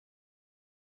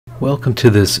Welcome to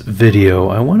this video.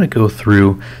 I want to go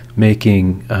through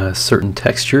making certain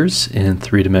textures in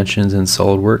 3 dimensions in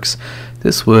SolidWorks.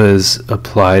 This was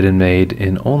applied and made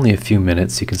in only a few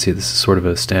minutes. You can see this is sort of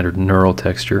a standard neural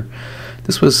texture.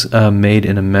 This was made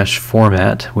in a mesh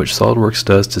format, which SolidWorks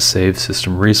does to save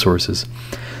system resources.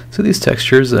 So these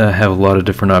textures have a lot of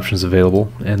different options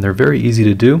available, and they're very easy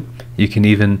to do. You can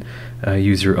even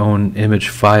use your own image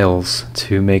files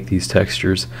to make these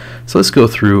textures. So let's go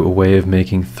through a way of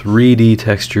making 3D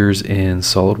textures in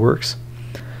SolidWorks.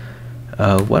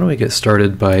 Why don't we get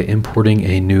started by importing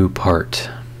a new part.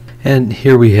 And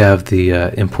here we have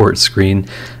the import screen.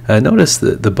 Notice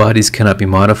that the bodies cannot be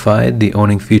modified. The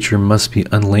owning feature must be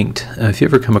unlinked. If you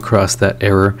ever come across that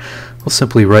error, we'll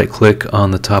simply right click on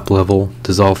the top level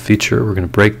dissolve feature. We're going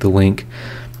to break the link,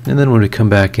 and then when we come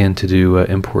back in to do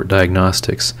import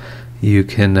diagnostics, you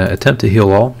can attempt to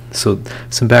heal all. So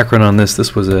some background on this.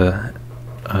 This was a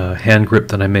hand grip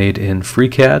that I made in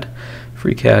FreeCAD.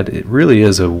 FreeCAD, it really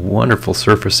is a wonderful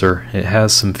surfacer. It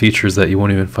has some features that you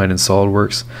won't even find in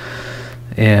SolidWorks,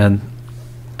 and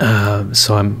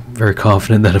so I'm very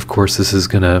confident that of course this is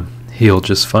going to heal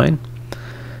just fine.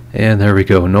 And there we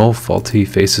go, no faulty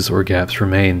faces or gaps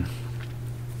remain.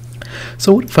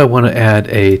 So what if I want to add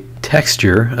a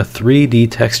texture, a 3D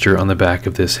texture on the back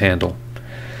of this handle?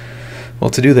 Well,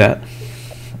 to do that,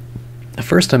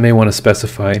 first I may want to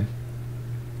specify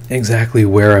exactly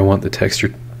where I want the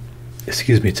texture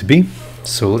to be.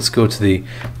 So let's go to the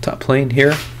top plane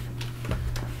here,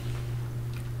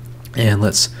 and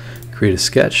let's create a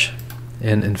sketch.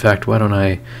 And in fact, why don't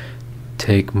I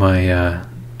take my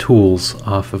tools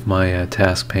off of my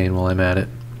task pane while I'm at it.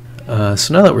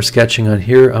 So now that we're sketching on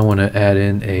here, I want to add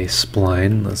in a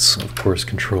spline. Let's of course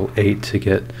Control 8 to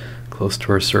get close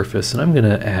to our surface, and I'm going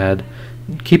to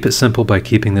keep it simple by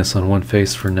keeping this on one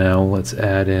face for now. Let's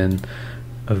add in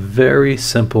a very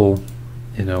simple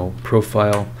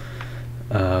profile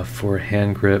for a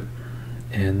hand grip,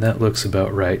 and that looks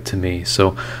about right to me.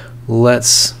 So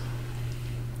let's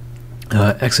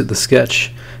exit the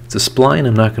sketch. It's a spline.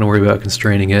 I'm not going to worry about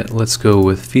constraining it. Let's go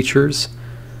with features,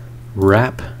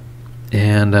 wrap,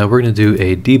 and we're going to do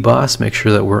a deboss. Make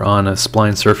sure that we're on a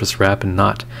spline surface wrap and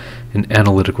not an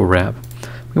analytical wrap.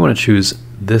 We want to choose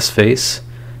this face,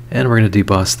 and we're going to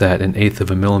deboss that 1/8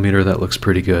 of a millimeter. That looks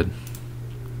pretty good.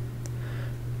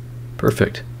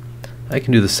 Perfect. I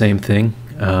can do the same thing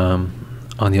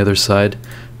on the other side.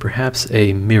 Perhaps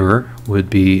a mirror would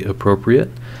be appropriate,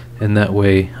 and that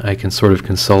way I can sort of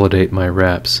consolidate my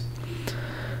wraps.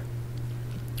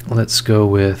 Let's go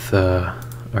with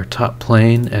our top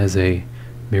plane as a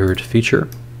mirrored feature.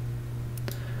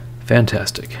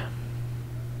 Fantastic.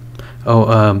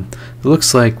 It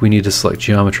looks like we need to select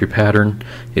geometry pattern.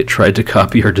 It tried to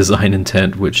copy our design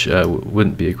intent, which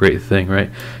wouldn't be a great thing, right?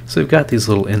 So we've got these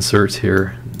little inserts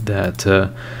here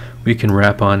that we can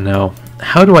wrap on. Now,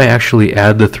 how do I actually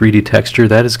add the 3D texture?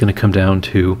 That is going to come down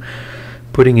to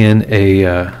putting in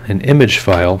an image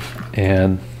file,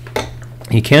 and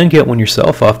you can get one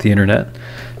yourself off the internet,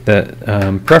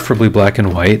 that preferably black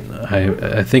and white.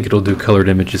 I think it'll do colored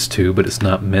images too, but it's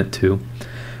not meant to.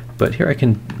 But here I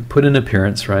can put in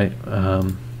appearance, right?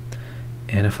 And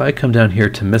if I come down here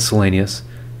to miscellaneous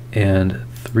and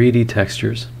 3D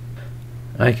textures,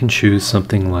 I can choose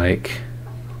something like,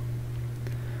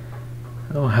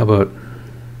 how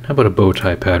about a bow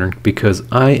tie pattern, because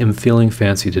I am feeling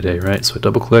fancy today, right? So I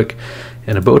double click,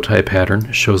 and a bow tie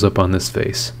pattern shows up on this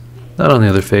face, not on the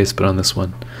other face, but on this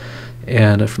one.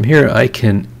 And from here I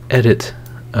can edit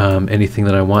anything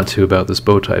that I want to about this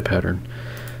bow tie pattern.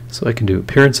 So I can do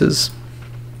appearances,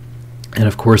 and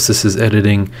of course this is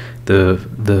editing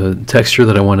the texture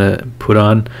that I want to put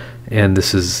on, and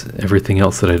this is everything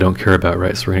else that I don't care about,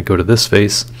 right? So we're going to go to this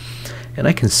face, and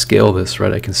I can scale this,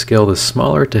 right? I can scale this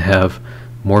smaller to have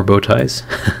more bow ties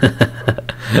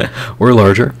or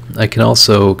larger. I can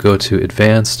also go to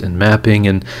advanced and mapping,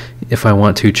 and if I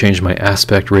want to change my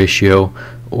aspect ratio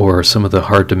or some of the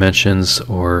hard dimensions,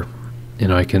 or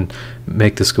I can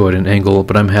make this go at an angle,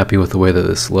 but I'm happy with the way that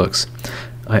this looks.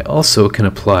 I also can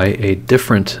apply a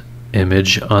different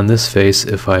image on this face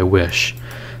if I wish,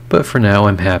 but for now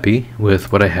I'm happy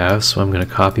with what I have, so I'm going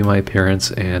to copy my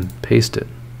appearance and paste it.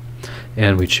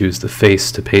 And we choose the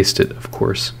face to paste it, of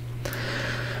course.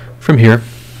 From here,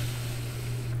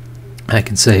 I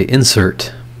can say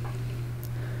insert.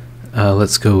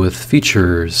 Let's go with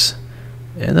features,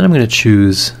 and then I'm going to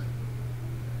choose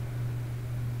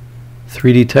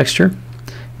 3D texture,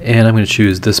 and I'm going to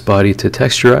choose this body to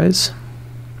texturize.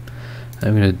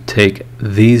 I'm going to take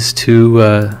these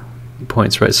two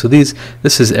points, right? So this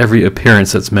is every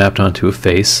appearance that's mapped onto a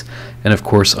face, and of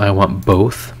course I want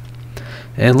both.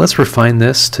 And let's refine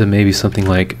this to maybe something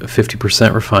like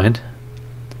 50% refined.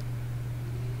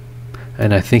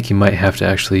 And I think you might have to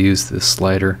actually use this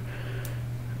slider.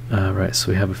 Right,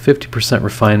 so we have a 50%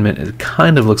 refinement. It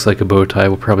kind of looks like a bow tie.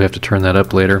 We'll probably have to turn that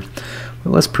up later.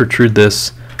 But let's protrude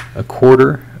this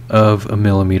 1/4 of a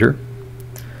millimeter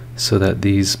so that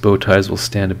these bow ties will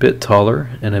stand a bit taller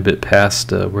and a bit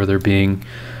past where they're being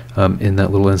in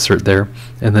that little insert there.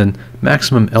 And then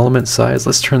maximum element size,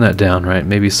 let's turn that down, right?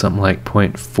 Maybe something like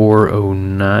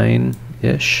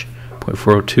 0.409-ish,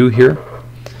 0.402 here.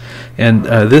 And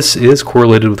this is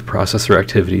correlated with processor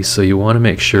activity, so you want to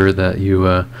make sure that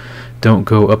you don't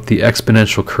go up the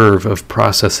exponential curve of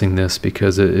processing this,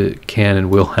 because it can and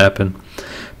will happen.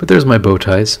 But there's my bow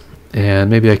ties,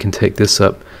 and maybe I can take this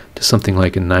up to something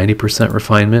like a 90%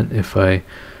 refinement if I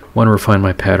want to refine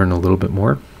my pattern a little bit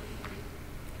more.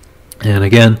 And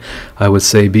again, I would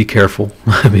say be careful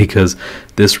because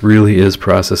this really is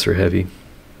processor heavy.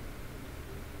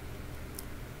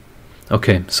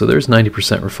 Okay, so there's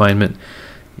 90% refinement.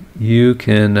 You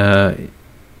can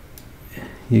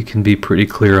be pretty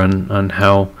clear on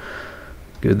how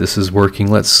good this is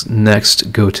working. Let's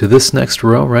next go to this next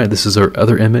row, right? This is our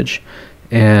other image,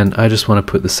 and I just want to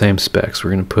put the same specs.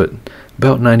 We're going to put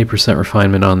about 90%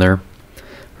 refinement on there.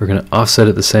 We're going to offset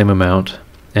it the same amount,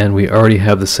 and we already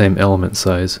have the same element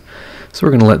size. So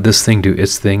we're going to let this thing do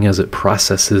its thing as it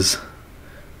processes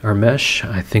our mesh.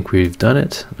 I think we've done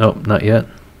it. Oh, not yet.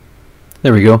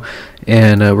 There we go.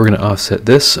 And we're going to offset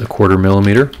this 1/4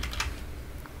 millimeter.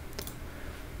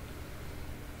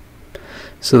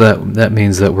 So that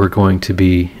means that we're going to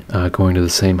be going to the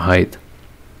same height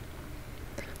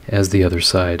as the other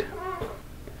side.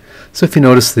 So if you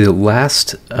notice, the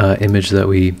last image that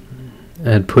we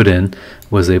had put in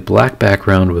was a black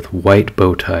background with white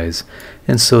bow ties.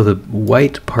 And so the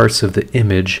white parts of the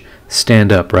image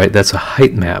stand up, right? That's a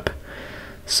height map.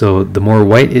 So the more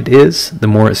white it is, the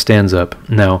more it stands up.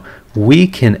 Now, we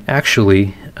can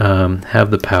actually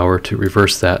have the power to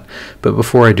reverse that. But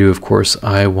before I do, of course,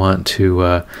 I want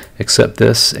to accept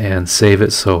this and save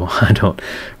it so I don't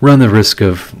run the risk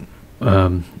of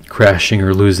crashing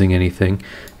or losing anything.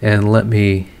 And let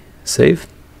me save.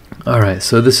 Alright,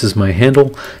 so this is my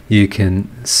handle. You can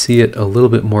see it a little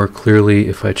bit more clearly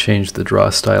if I change the draw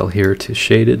style here to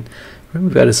shaded.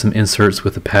 We've added some inserts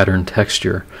with a pattern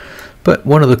texture. But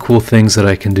one of the cool things that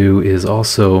I can do is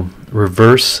also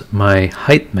reverse my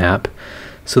height map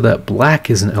so that black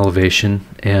is an elevation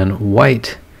and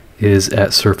white is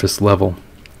at surface level.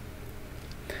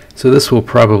 So this will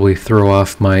probably throw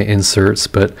off my inserts,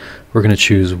 but we're going to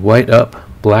choose white up,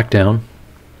 black down,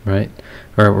 right?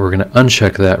 Or we're going to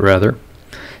uncheck that rather.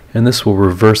 And this will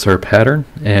reverse our pattern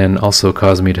and also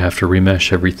cause me to have to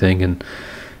remesh everything and,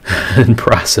 and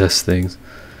process things.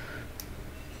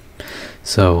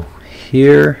 So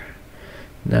here,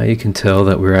 now you can tell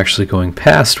that we're actually going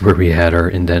past where we had our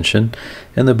indentation,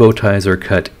 and the bow ties are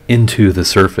cut into the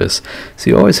surface. So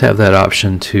you always have that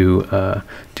option to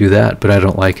do that, but I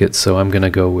don't like it, so I'm going to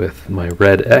go with my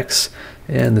red X,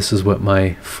 and this is what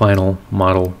my final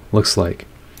model looks like.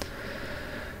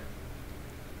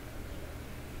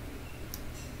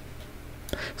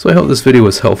 So I hope this video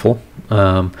was helpful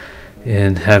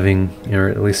in having, or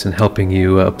at least in helping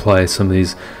you apply some of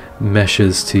these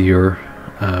meshes to your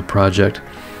project.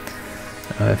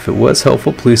 If it was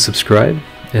helpful, please subscribe,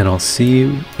 and I'll see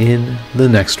you in the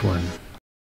next one.